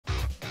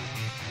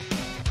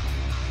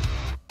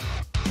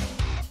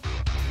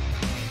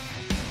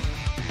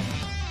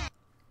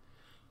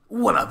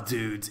What up,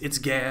 dudes? It's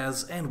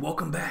Gaz, and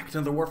welcome back to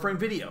another Warframe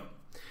video.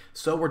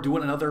 So we're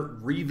doing another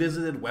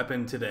revisited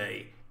weapon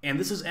today, and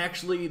this is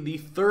actually the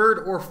third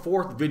or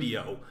fourth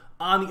video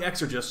on the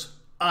Exergis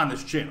on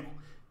this channel.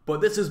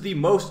 But this is the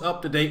most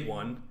up-to-date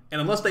one, and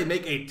unless they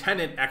make a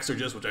Tenant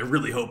Exergis, which I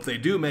really hope they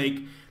do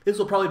make, this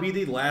will probably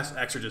be the last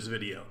Exergis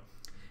video.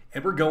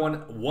 And we're going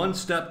one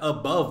step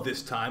above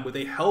this time with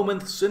a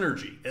Helminth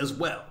Synergy as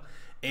well.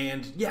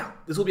 And yeah,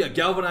 this will be a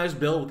Galvanized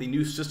build with the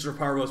new Sister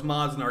Parvos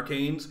mods and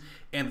Arcanes,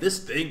 and this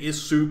thing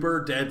is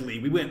super deadly.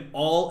 We went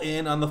all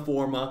in on the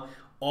Forma,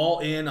 all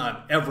in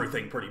on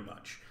everything pretty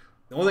much.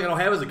 The only thing I don't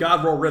have is a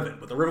God Roll Riven,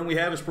 but the Riven we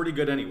have is pretty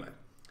good anyway.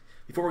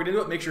 Before we get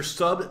into it, make sure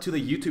sub to the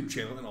YouTube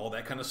channel and all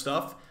that kind of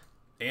stuff,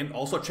 and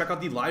also check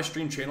out the live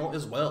stream channel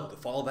as well to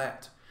follow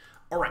that.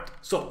 Alright,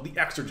 so the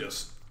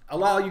Exergis. A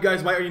lot of you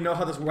guys might already know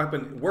how this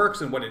weapon works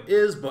and what it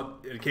is, but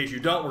in case you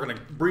don't, we're going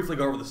to briefly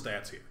go over the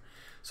stats here.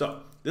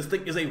 So, this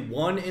thing is a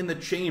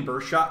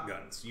one-in-the-chamber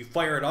shotgun. So you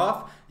fire it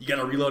off, you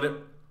gotta reload it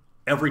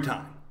every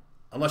time.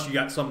 Unless you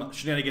got some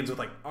shenanigans with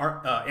like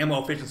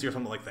ammo efficiency or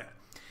something like that.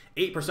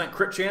 8%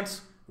 crit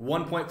chance,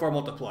 1.4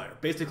 multiplier.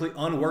 Basically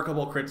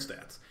unworkable crit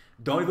stats.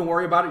 Don't even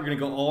worry about it, you're gonna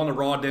go all on the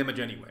raw damage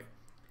anyway.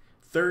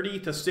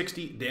 30 to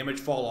 60 damage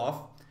fall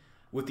off.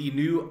 With the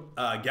new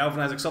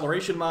Galvanized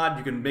acceleration mod,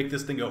 you can make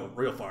this thing go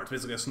real far. It's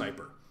basically a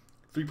sniper.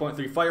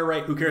 3.3 fire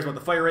rate, who cares about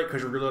the fire rate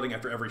because you're reloading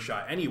after every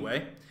shot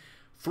anyway.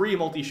 3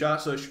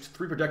 multi-shot, so it shoots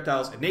 3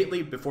 projectiles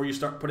innately before you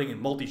start putting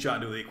in multi-shot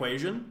into the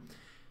equation.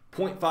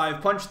 0.5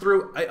 punch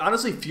through. It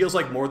honestly feels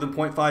like more than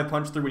 0.5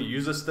 punch through when you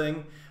use this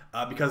thing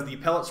because the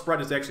pellet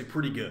spread is actually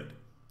pretty good.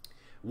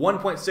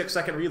 1.6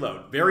 second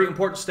reload. Very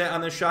important stat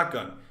on this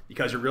shotgun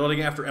because you're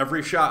reloading after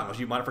every shot unless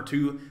you mod it for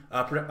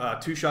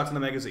two shots in the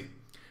magazine.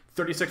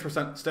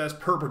 36% status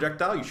per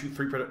projectile. You shoot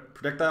 3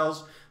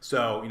 projectiles,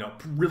 so, you know,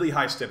 really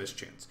high status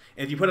chance.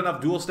 And if you put enough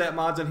dual stat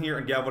mods in here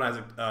and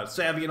Galvanized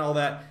Savvy and all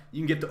that,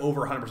 you can get to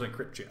over 100%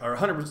 crit chance, or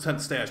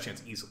 100% status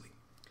chance easily.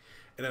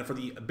 And then for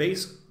the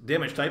base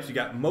damage types, you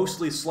got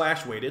mostly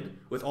slash weighted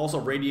with also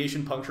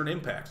radiation, puncture, and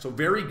impact. So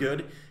very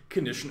good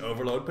condition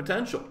overload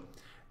potential.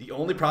 The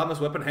only problem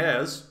this weapon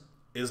has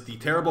is the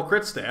terrible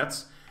crit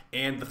stats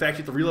and the fact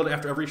you have to reload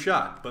after every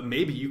shot. But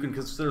maybe you can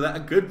consider that a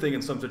good thing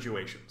in some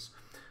situations.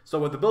 So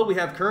with the build we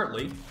have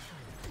currently,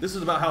 this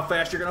is about how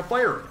fast you're going to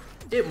fire it.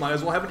 It might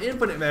as well have an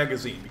infinite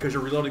magazine because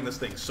you're reloading this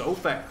thing so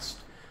fast.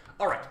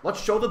 Alright, let's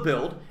show the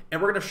build,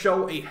 and we're going to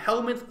show a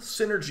Helminth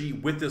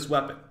Synergy with this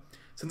weapon.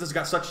 Since it's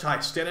got such high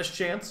status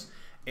chance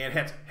and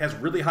has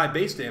really high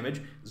base damage,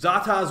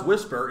 Xata's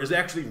Whisper is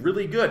actually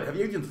really good. Have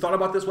you even thought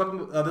about this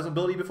weapon, this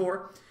ability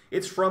before?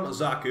 It's from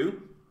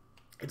Zaku.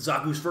 It's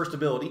Zaku's first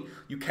ability.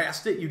 You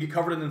cast it, you get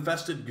covered in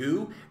infested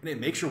goo, and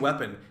it makes your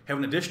weapon have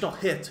an additional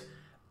hit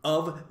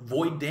of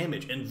void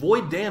damage, and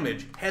void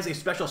damage has a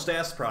special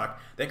status proc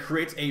that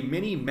creates a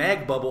mini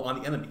mag bubble on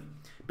the enemy.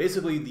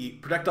 Basically, the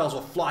projectiles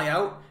will fly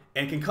out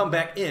and can come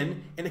back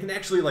in, and it can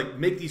actually like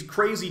make these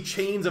crazy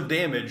chains of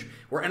damage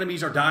where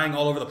enemies are dying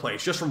all over the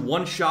place just from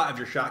one shot of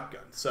your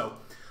shotgun. So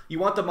you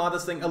want to mod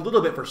this thing a little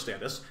bit for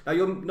status. Now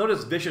you'll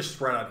notice vicious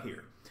spread on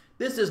here.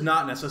 This is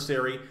not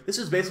necessary. This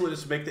is basically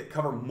just to make it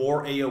cover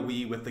more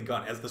AoE with the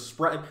gun. As the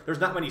spread, there's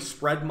not many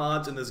spread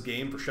mods in this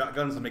game for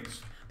shotguns that make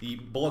the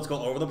bullets go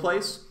all over the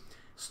place.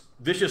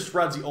 Vicious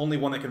Spread's the only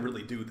one that can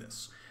really do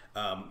this.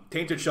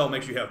 Tainted Shell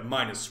makes you have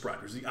minus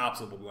spread, which is the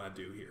opposite of what we want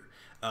to do here.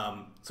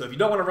 So if you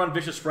don't want to run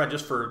Vicious Spread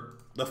just for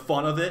the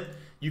fun of it,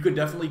 you could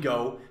definitely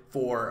go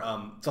for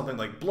something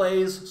like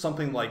Blaze,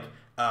 something like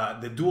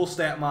the dual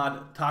stat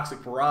mod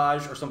Toxic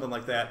Barrage, or something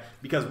like that,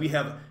 because we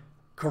have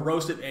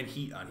Corrosive and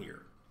Heat on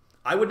here.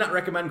 I would not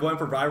recommend going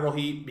for Viral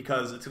Heat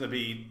because it's going to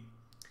be...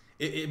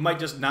 It might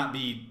just not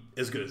be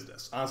as good as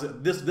this. Honestly,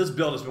 this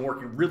build has been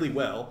working really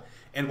well,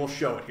 and we'll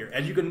show it here.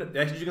 As you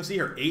can see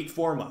here, 8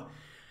 Forma.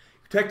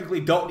 You technically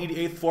don't need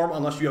 8th Forma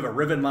unless you have a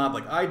Riven mod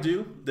like I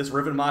do. This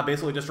Riven mod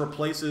basically just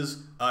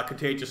replaces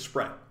Contagious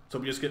Spread. So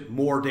we just get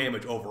more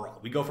damage overall.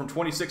 We go from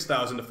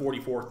 26,000 to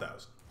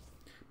 44,000.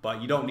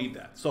 But you don't need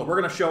that. So we're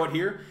going to show it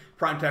here.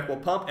 Prime Tech will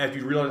pump as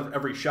you reload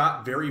every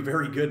shot. Very,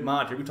 very good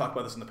mod here. We talked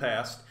about this in the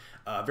past.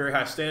 Very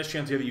high status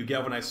chance, giving you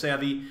Galvanized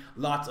Savvy.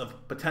 Lots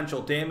of potential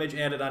damage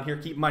added on here.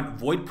 Keep in mind,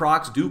 Void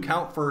procs do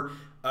count for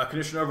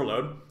Condition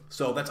Overload,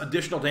 so that's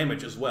additional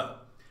damage as well.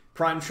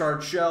 Prime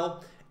Charge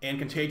Shell and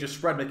Contagious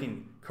Spread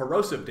making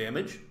corrosive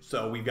damage.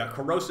 So we've got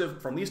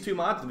Corrosive from these two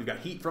mods, and we've got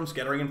Heat from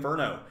Scattering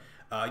Inferno.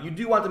 You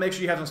do want to make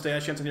sure you have some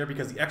status chance in here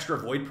because the extra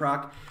Void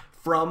proc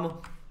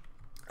from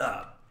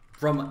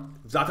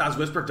Xata's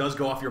Whisper does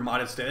go off your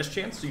modded status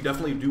chance, so you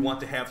definitely do want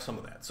to have some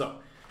of that. So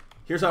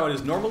here's how it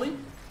is normally.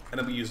 And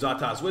then we use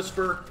Xata's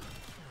Whisper,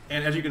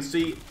 and as you can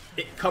see,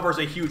 it covers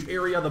a huge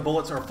area. The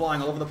bullets are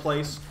flying all over the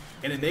place,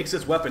 and it makes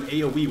this weapon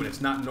AoE when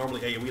it's not normally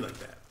AoE like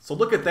that. So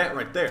look at that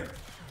right there.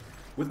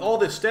 With all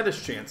this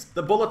status chance,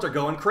 the bullets are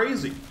going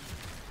crazy.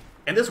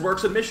 And this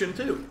works in mission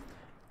too.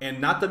 And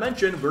not to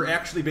mention, we're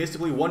actually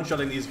basically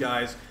one-shotting these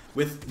guys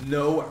with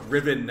no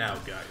Riven now,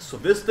 guys. So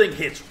this thing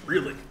hits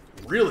really,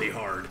 really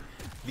hard.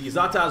 The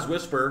Xata's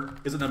Whisper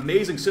is an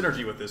amazing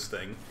synergy with this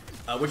thing,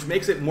 which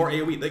makes it more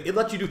AoE. It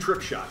lets you do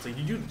trick shots. Like,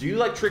 do you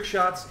like trick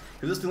shots?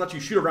 Because this thing lets you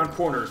shoot around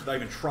corners without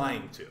even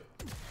trying to.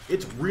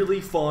 It's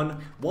really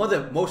fun. One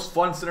of the most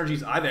fun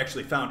synergies I've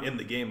actually found in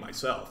the game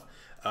myself.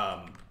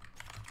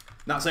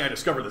 Not saying I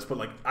discovered this, but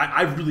like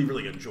I really,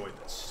 really enjoyed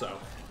this. So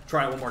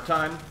try it one more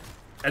time.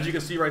 As you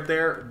can see right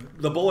there,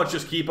 the bullets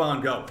just keep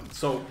on going.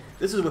 So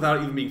this is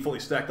without even being fully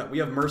stacked up. We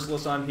have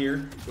Merciless on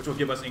here, which will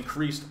give us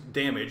increased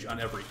damage on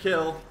every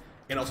kill,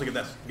 and also give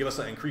us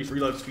that increased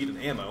reload speed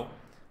and ammo.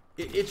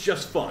 It's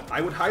just fun.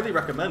 I would highly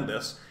recommend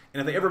this,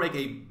 and if they ever make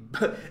a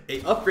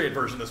upgraded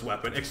version of this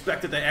weapon,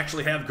 expect it to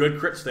actually have good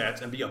crit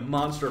stats and be a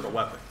monster of a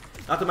weapon.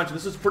 Not to mention,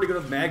 this is pretty good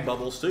with mag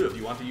bubbles too. If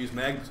you want to use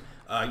mags,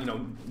 you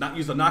know, not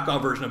use the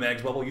knockoff version of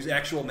Mag's Bubble, use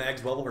actual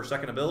Mag's Bubble, her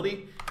second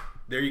ability.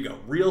 There you go.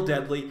 Real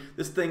deadly.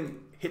 This thing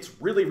hits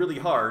really, really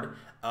hard.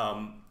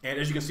 And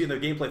as you can see in the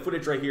gameplay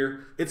footage right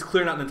here, it's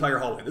clearing out an entire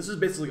hallway. This is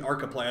basically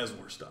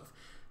Arcaplasmor stuff.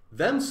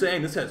 Them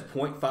saying this has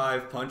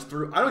 0.5 punch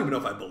through, I don't even know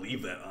if I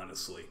believe that,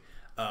 honestly.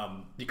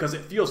 Because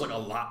it feels like a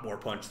lot more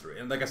punch through.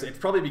 And like I said, it's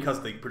probably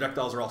because the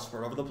projectiles are all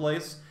spread over the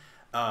place.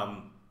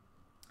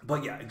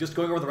 But yeah, just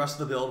going over the rest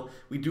of the build,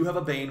 we do have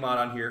a Bane mod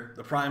on here,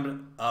 the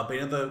Prime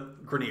Bane of the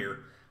Grenier.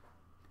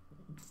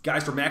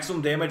 Guys, for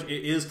maximum damage,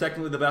 it is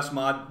technically the best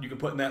mod you can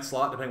put in that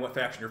slot, depending on what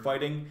faction you're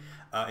fighting.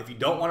 If you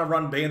don't want to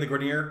run Bane of the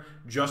Grenier,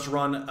 just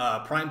run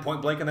Prime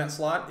Point Blank in that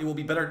slot. It will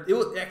be better. It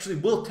will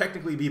actually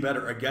technically be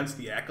better against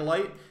the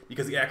Acolyte,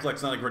 because the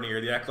Acolyte's not a Grenier,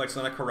 the Acolyte's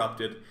not a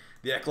Corrupted,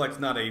 the Acolyte's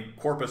not a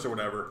Corpus or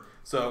whatever.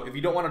 So if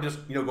you don't want to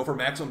just go for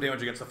maximum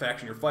damage against the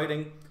faction you're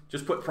fighting,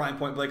 just put Prime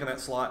Point Blank in that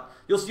slot.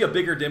 You'll see a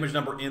bigger damage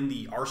number in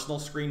the arsenal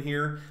screen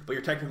here, but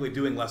you're technically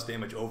doing less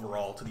damage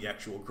overall to the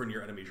actual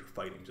Grenier enemies you're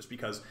fighting, just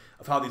because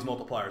of how these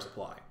multipliers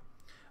apply.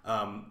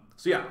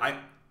 So yeah,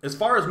 as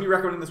far as me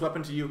recommending this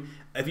weapon to you,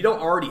 if you don't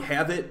already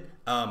have it,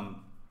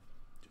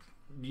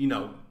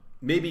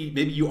 maybe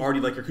you already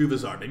like your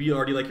Kuvazar, maybe you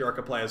already like your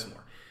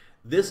Arcaplasmor.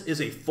 This is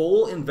a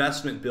full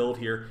investment build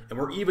here, and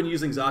we're even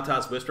using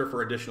Xata's Whisper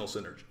for additional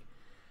synergy.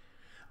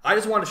 I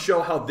just want to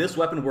show how this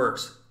weapon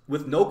works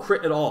with no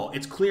crit at all.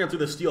 It's clearing through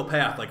the steel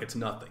path like it's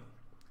nothing.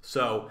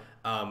 So,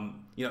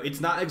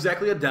 it's not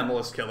exactly a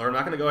Demolist killer. I'm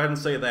not going to go ahead and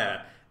say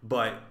that,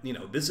 but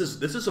this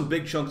is some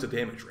big chunks of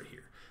damage right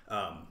here.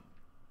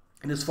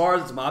 And as far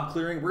as its mob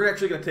clearing, we're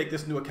actually going to take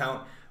this into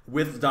account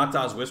with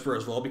Xata's Whisper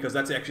as well, because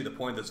that's actually the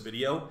point of this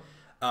video.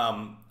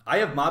 I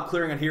have mob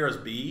clearing on here as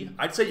B.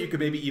 I'd say you could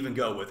maybe even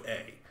go with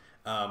A.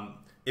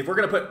 If we're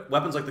going to put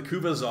weapons like the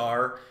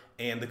Kuvazar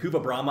and the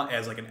Kuva Brahma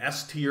as like an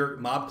S tier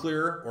mob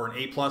clearer or an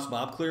A+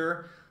 mob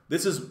clearer,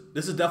 this is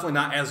definitely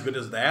not as good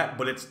as that,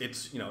 but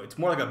it's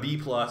more like a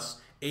B+,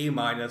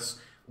 A-.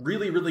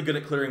 Really, really good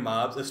at clearing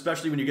mobs,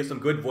 especially when you get some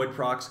good void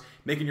procs,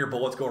 making your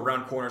bullets go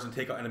around corners and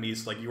take out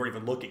enemies like you weren't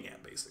even looking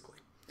at, basically.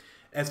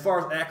 As far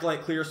as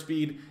Acolyte clear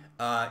speed,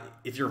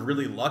 if you're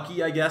really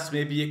lucky, I guess,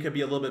 maybe it could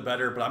be a little bit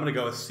better, but I'm going to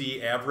go with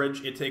C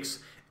average. It takes,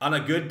 on a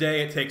good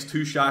day, it takes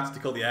 2 shots to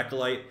kill the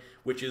Acolyte,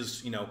 which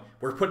is,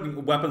 we're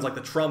putting weapons like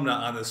the Trumna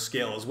on this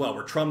scale as well,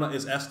 where Trumna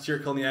is S tier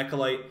killing the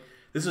Acolyte.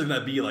 This is going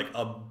to be like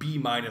a B-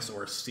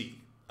 or a C.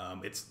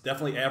 It's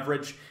definitely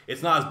average.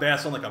 It's not as bad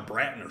as something like a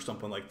Bratton or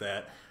something like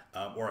that,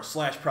 or a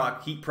slash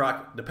proc, heat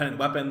proc dependent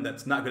weapon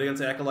that's not good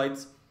against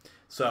Acolytes.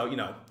 So,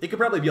 it could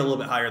probably be a little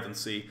bit higher than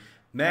C.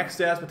 Max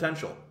stats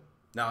potential.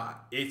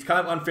 Now, it's kind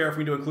of unfair for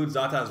me to include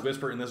Xata's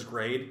Whisper in this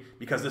grade,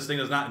 because this thing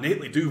does not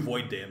innately do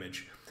void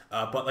damage.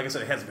 But like I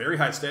said, it has very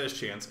high status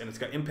chance, and it's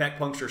got impact,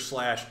 puncture,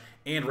 slash,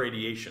 and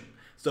radiation.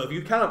 So if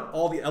you count up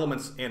all the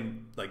elements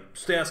and like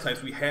status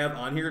types we have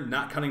on here,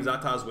 not counting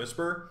Xata's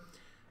Whisper,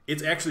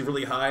 it's actually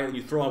really high, and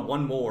you throw on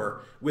one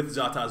more with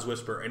Xata's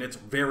Whisper, and it's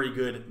very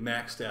good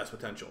max stats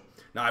potential.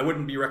 Now, I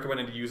wouldn't be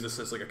recommending to use this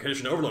as like a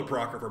Condition Overload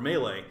proc for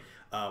melee,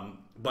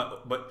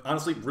 but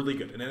honestly, really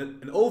good. And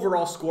an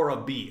overall score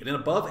of B, and an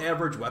above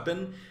average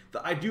weapon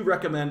that I do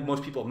recommend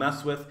most people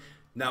mess with.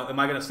 Now, am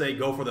I going to say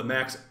go for the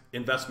max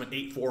investment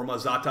 8 Forma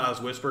Xata's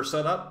Whisper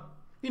setup?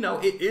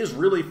 It is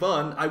really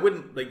fun. I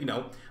wouldn't, I'm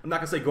not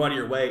going to say go out of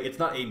your way. It's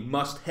not a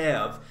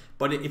must-have,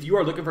 but if you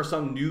are looking for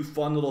some new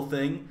fun little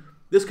thing,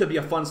 this could be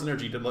a fun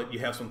synergy to let you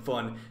have some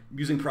fun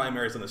using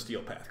primaries on the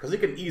steel path. Because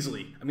it can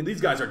easily,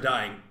 these guys are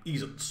dying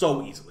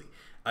so easily.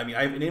 I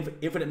have an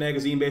infinite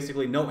magazine,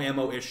 basically, no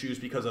ammo issues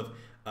because of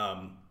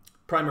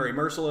primary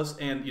Merciless,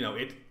 and,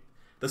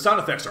 the sound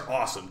effects are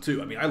awesome,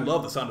 too. I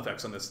love the sound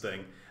effects on this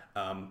thing.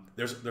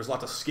 There's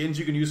lots of skins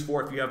you can use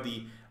for it. If you have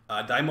the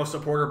Daimo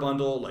Supporter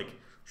bundle, like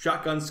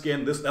shotgun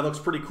skin, that looks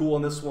pretty cool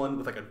on this one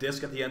with like a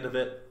disc at the end of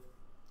it.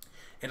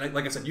 And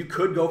like I said, you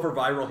could go for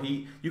viral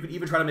heat. You could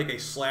even try to make a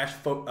slash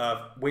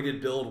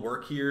weighted build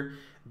work here.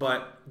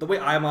 But the way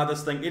I mod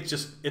this thing,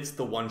 it's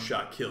the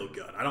one-shot kill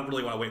gun. I don't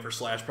really want to wait for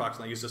slash procs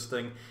when I use this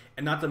thing.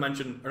 And not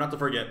to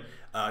forget,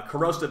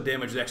 corrosive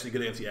damage is actually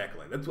good against the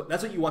Acolyte.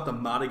 That's what you want the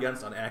mod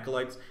against on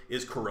Acolytes,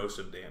 is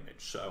corrosive damage.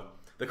 So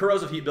the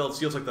corrosive heat build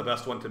feels like the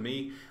best one to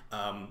me.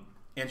 And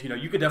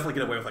you could definitely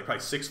get away with like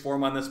probably 6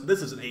 Form on this, but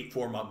this is an 8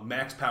 Form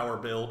max power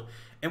build.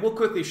 And we'll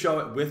quickly show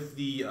it with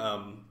the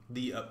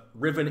the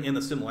Riven in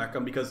the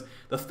Simulacrum, because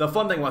the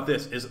fun thing about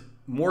this is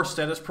more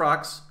status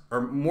procs,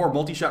 or more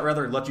multi-shot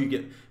rather, let you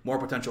get more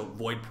potential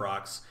void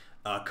procs,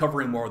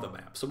 covering more of the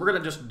map. So we're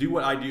going to just do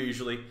what I do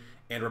usually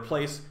and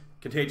replace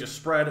Contagious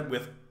Spread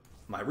with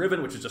my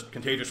Riven, which is just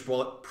Contagious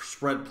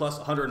Spread plus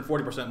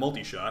 140%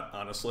 multi-shot,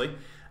 honestly.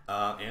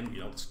 And,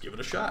 let's give it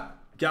a shot.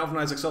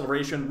 Galvanized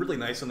Acceleration, really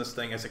nice in this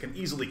thing, as it can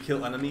easily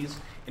kill enemies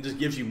and just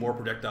gives you more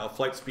projectile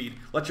flight speed,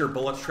 lets your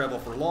bullets travel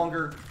for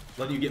longer,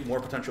 letting you get more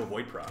potential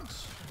void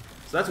procs.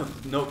 So that's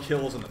with no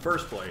kills in the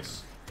first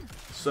place.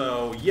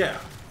 So, yeah.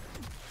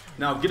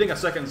 Now, getting a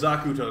second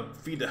Zaku to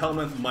feed the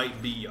Helminth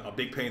might be a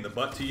big pain in the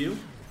butt to you.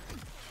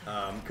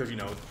 Because,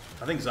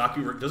 I think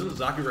doesn't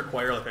Zaku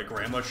require like a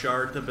Grandma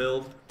Shard to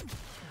build?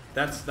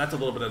 That's a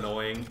little bit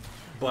annoying.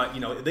 But,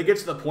 they get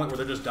to the point where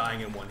they're just dying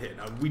in one hit.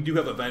 Now, we do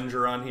have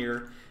Avenger on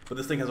here, but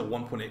this thing has a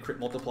 1.8 crit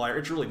multiplier.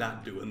 It's really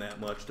not doing that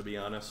much, to be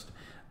honest.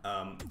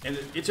 And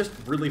it's just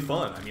really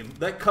fun. I mean,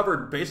 that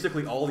covered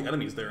basically all the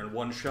enemies there in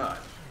one shot.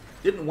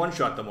 Didn't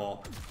one-shot them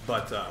all,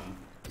 but,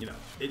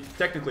 it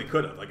technically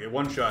could have. Like, it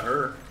one-shot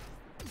her.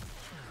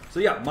 So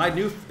yeah,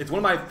 it's one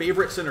of my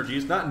favorite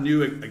synergies. Not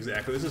new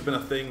exactly. This has been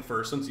a thing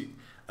since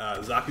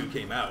Zaku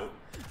came out.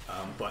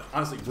 But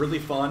honestly, really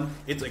fun.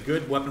 It's a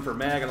good weapon for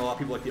mag, and a lot of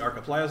people like the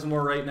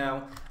Arcaplasmor right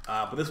now.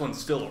 But this one's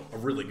still a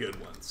really good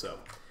one. So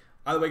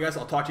either way, guys,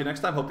 I'll talk to you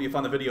next time. Hope you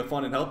found the video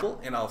fun and helpful,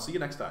 and I'll see you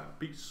next time.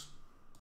 Peace.